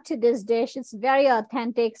aroma to this dish. It's very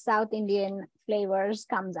authentic South Indian flavors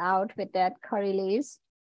comes out with that curry leaves.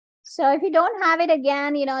 So if you don't have it,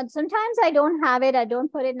 again, you know, sometimes I don't have it, I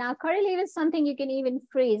don't put it now. Curry leaf is something you can even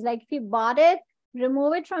freeze. Like if you bought it,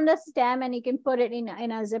 remove it from the stem and you can put it in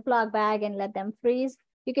a Ziploc bag and let them freeze.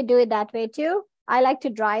 You could do it that way too. I like to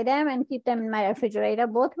dry them and keep them in my refrigerator.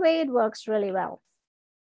 Both ways, it works really well.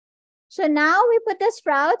 So now we put the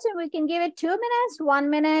sprouts and we can give it 2 minutes, 1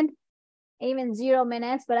 minute, even 0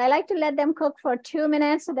 minutes. But I like to let them cook for 2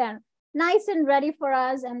 minutes so they're nice and ready for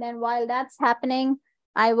us. And then while that's happening,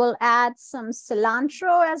 I will add some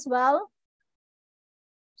cilantro as well.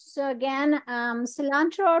 So again,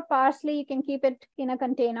 cilantro or parsley, you can keep it in a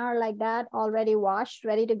container like that, already washed,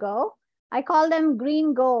 ready to go. I call them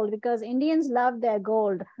green gold because Indians love their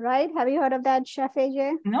gold, right? Have you heard of that, Chef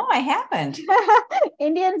AJ? No, I haven't.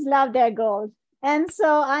 Indians love their gold. And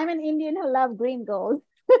so I'm an Indian who loves green gold.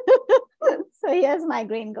 So here's my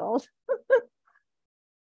green gold.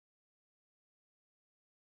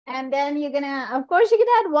 And then you're gonna, of course, you can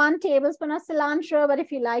add 1 tablespoon of cilantro, but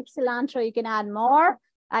if you like cilantro, you can add more.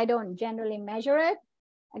 I don't generally measure it.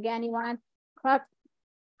 Again, you want to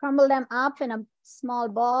crumble them up in a small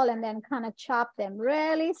ball and then kind of chop them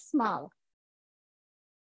really small.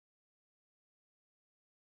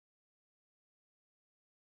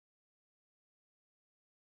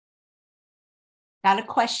 Got a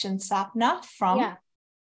question, Sapna, from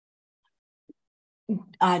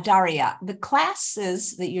Daria. The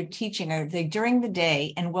classes that you're teaching, are they during the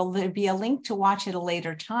day? And will there be a link to watch at a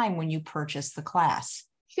later time when you purchase the class?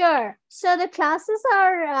 Sure. So the classes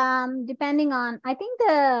are depending on, I think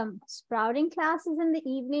the sprouting class is in the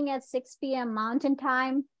evening at 6 p.m. Mountain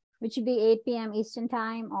Time, which would be 8 p.m. Eastern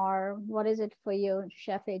Time, or what is it for you,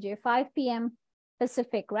 Chef AJ? 5 p.m.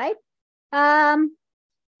 Pacific, right?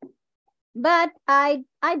 But I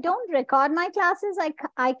don't record my classes.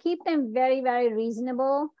 I keep them very, very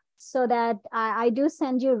reasonable so that I do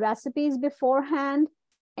send you recipes beforehand.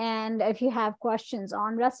 And if you have questions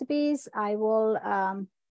on recipes, I will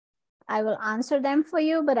answer them for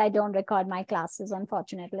you, but I don't record my classes,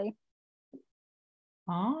 unfortunately.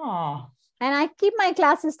 Oh. And I keep my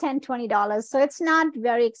classes $10, $20. So it's not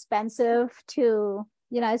very expensive to,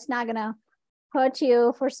 you know, it's not going to hurt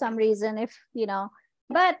you for some reason if, you know,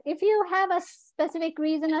 but if you have a specific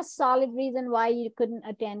reason, a solid reason why you couldn't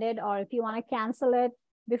attend it, or if you want to cancel it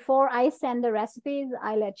before I send the recipes,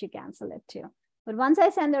 I let you cancel it too. But once I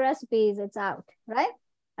send the recipes, it's out, right?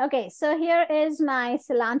 Okay, so here is my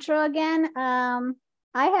cilantro again.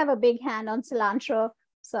 I have a big hand on cilantro,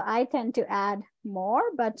 so I tend to add more,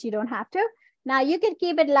 but you don't have to. Now you can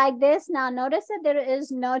keep it like this. Now notice that there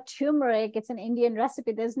is no turmeric. It's an Indian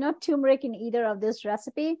recipe. There's no turmeric in either of this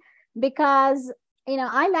recipe because, you know,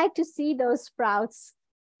 I like to see those sprouts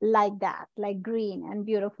like that, like green and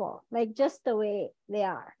beautiful, like just the way they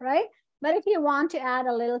are, right? But if you want to add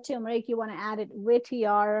a little turmeric, you want to add it with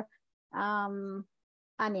your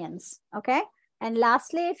onions, okay? And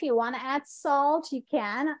lastly, if you want to add salt, you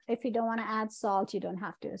can. If you don't want to add salt, you don't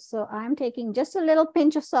have to. So I'm taking just a little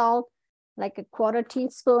pinch of salt, like a 1/4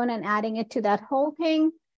 teaspoon, and adding it to that whole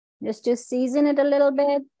thing, just to season it a little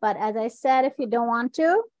bit. But as I said, if you don't want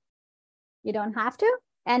to, you don't have to.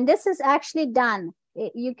 And this is actually done.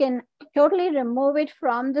 You can totally remove it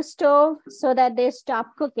from the stove so that they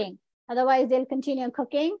stop cooking. Otherwise, they'll continue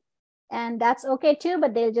cooking. And that's okay too,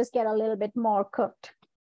 but they'll just get a little bit more cooked.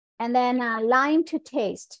 And then lime to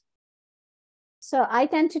taste. So I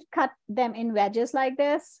tend to cut them in wedges like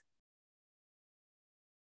this.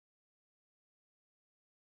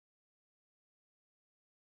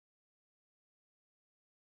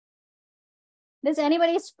 Does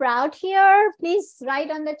anybody sprout here? Please write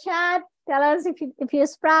on the chat. Tell us if you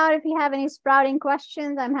sprout, if you have any sprouting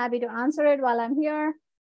questions. I'm happy to answer it while I'm here.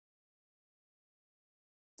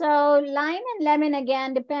 So lime and lemon,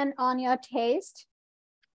 again, depend on your taste.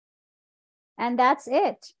 And that's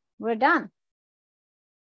it. We're done.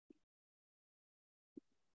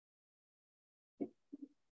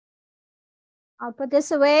 I'll put this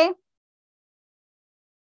away.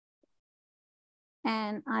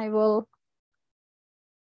 And I will.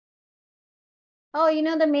 Oh, you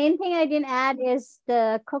know, the main thing I didn't add is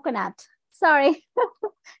the coconut. Sorry,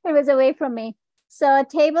 it was away from me. So a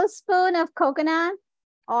tablespoon of coconut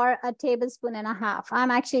or a tablespoon and a half.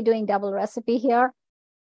 I'm actually doing double recipe here.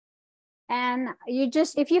 And you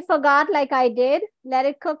just, if you forgot like I did, let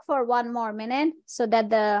it cook for 1 more minute so that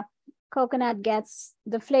the coconut gets,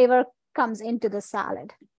 the flavor comes into the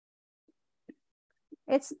salad.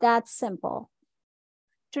 It's that simple.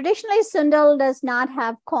 Traditionally, sundal does not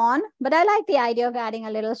have corn, but I like the idea of adding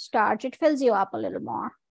a little starch. It fills you up a little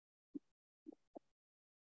more.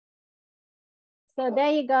 So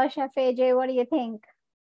there you go, Chef AJ. What do you think?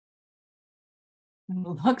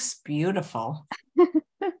 Looks beautiful.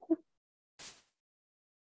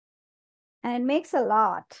 And it makes a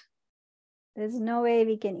lot. There's no way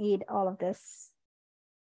we can eat all of this.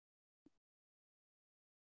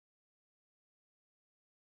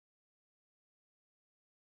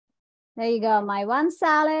 There you go, my one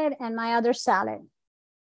salad and my other salad.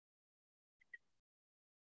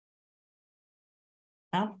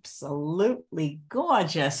 Absolutely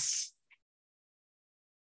gorgeous.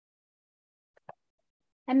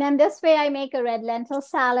 And then this way I make a red lentil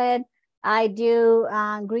salad. I do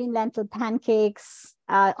green lentil pancakes,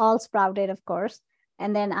 all sprouted, of course.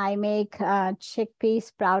 And then I make chickpea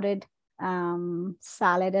sprouted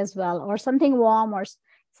salad as well, or something warm, or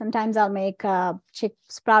sometimes I'll make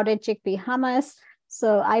sprouted chickpea hummus.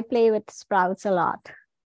 So I play with sprouts a lot.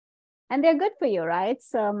 And they're good for you, right?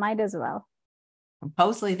 So might as well.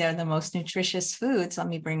 Supposedly they're the most nutritious foods. Let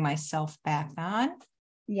me bring myself back on.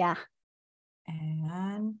 Yeah.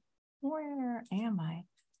 And where am I?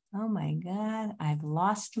 Oh my God, I've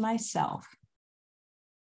lost myself.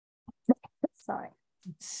 Sorry.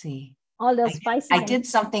 Let's see. All those spices. I did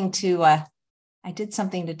something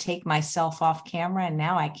to take myself off camera, and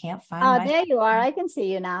now I can't find myself. There you are. I can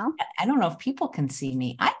see you now. I don't know if people can see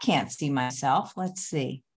me. I can't see myself. Let's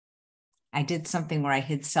see. I did something where I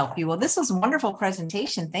hid selfie. Well, this was a wonderful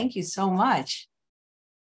presentation. Thank you so much.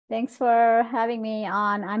 Thanks for having me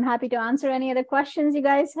on. I'm happy to answer any other questions you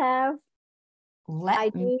guys have. I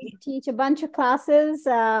do teach a bunch of classes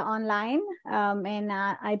online, and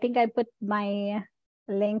I think I put my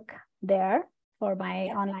link there for my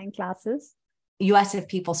online classes. You asked if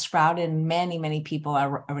people sprouted, and many people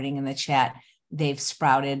are writing in the chat. They've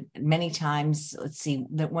sprouted many times. Let's see,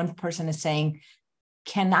 that one person is saying,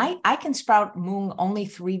 I can sprout Mung only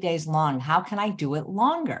 3 days long. How can I do it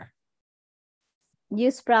longer? You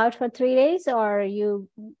sprout for 3 days, or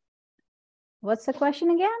what's the question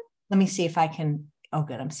again? Let me see if I can. Oh,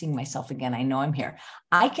 good. I'm seeing myself again. I know I'm here.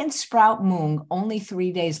 I can sprout Mung only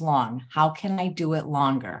 3 days long. How can I do it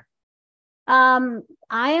longer? I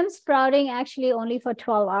am sprouting actually only for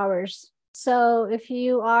 12 hours. So if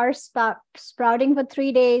you are sprouting for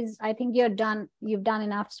 3 days, I think you're done. You've done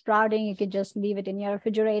enough sprouting. You could just leave it in your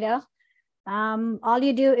refrigerator. All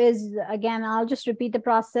you do is, again, I'll just repeat the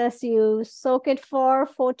process. You soak it for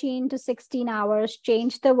 14 to 16 hours,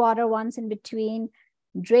 change the water once in between,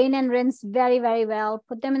 drain and rinse very, very well,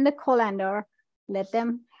 put them in the colander, let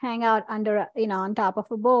them hang out under, on top of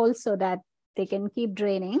a bowl so that they can keep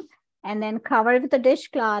draining, and then cover it with a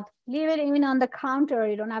dishcloth, leave it even on the counter.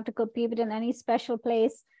 You don't have to keep it in any special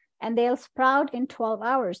place, and they'll sprout in 12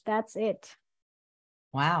 hours. That's it.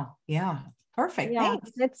 Wow. Yeah. Perfect. Yeah,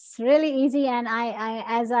 thanks. it's really easy. And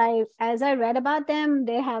as I read about them,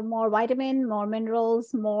 they have more vitamin, more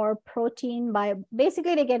minerals, more protein.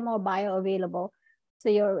 Basically, they get more bioavailable. So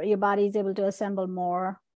your body is able to assemble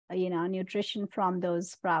more, nutrition from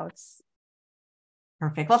those sprouts.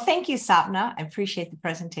 Perfect. Well, thank you, Sapna. I appreciate the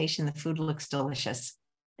presentation. The food looks delicious.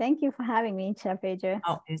 Thank you for having me, Chef AJ.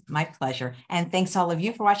 Oh, it's my pleasure. And thanks all of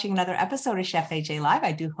you for watching another episode of Chef AJ Live.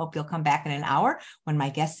 I do hope you'll come back in an hour when my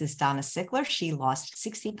guest is Donna Sickler. She lost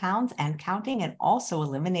 60 pounds and counting, and also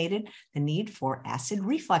eliminated the need for acid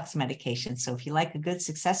reflux medication. So if you like a good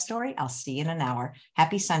success story, I'll see you in an hour.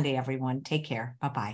 Happy Sunday, everyone. Take care. Bye-bye.